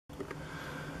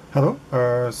Hello,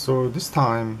 so this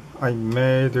time I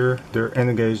made the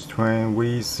N-gauge train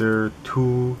with the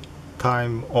two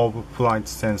time of flight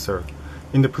sensor.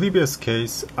 In the previous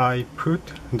case, I put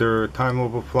the time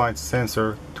of flight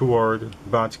sensor toward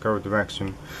vertical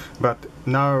direction, but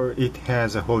now it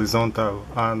has a horizontal,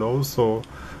 and also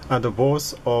at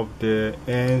both of the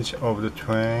edge of the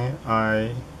train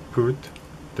I put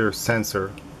the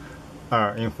sensor,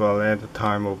 infrared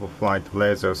time of flight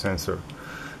laser sensor,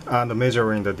 and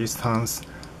measuring the distance,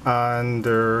 and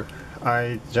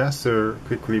I just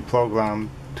quickly program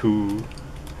to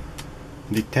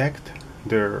detect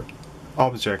the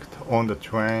object on the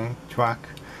train track,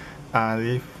 and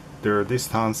if the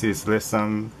distance is less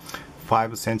than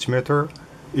 5 centimeters,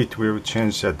 it will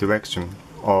change the direction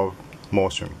of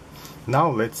motion.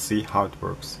 Now let's see how it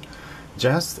works.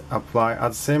 Just apply,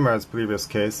 as same as previous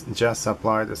case, just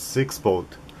apply the 6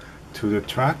 volt to the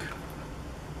track.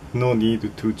 No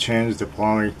need to change the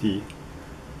polarity.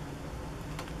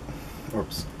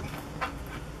 Oops.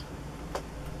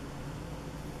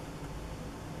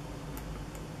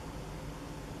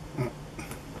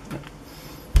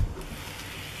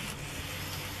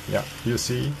 Yeah, you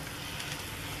see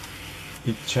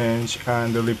it change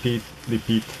and repeat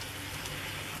the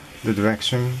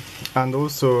direction, and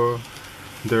also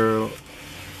the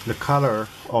color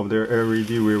of the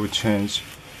LED will change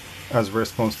as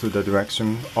response to the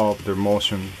direction of the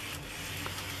motion.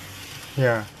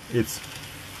 Yeah, it's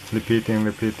repeating,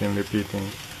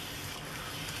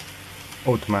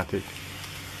 automatic.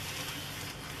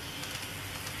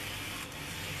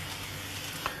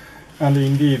 And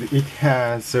indeed, it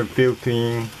has a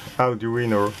built-in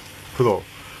Arduino Pro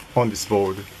on this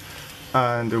board,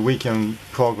 and we can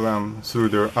program through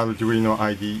the Arduino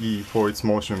IDE for its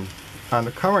motion.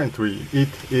 And currently,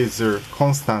 it is a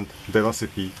constant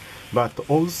velocity, but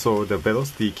also the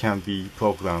velocity can be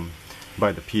programmed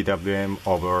by the PWM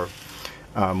over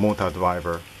motor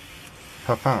driver.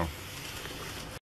 Have fun!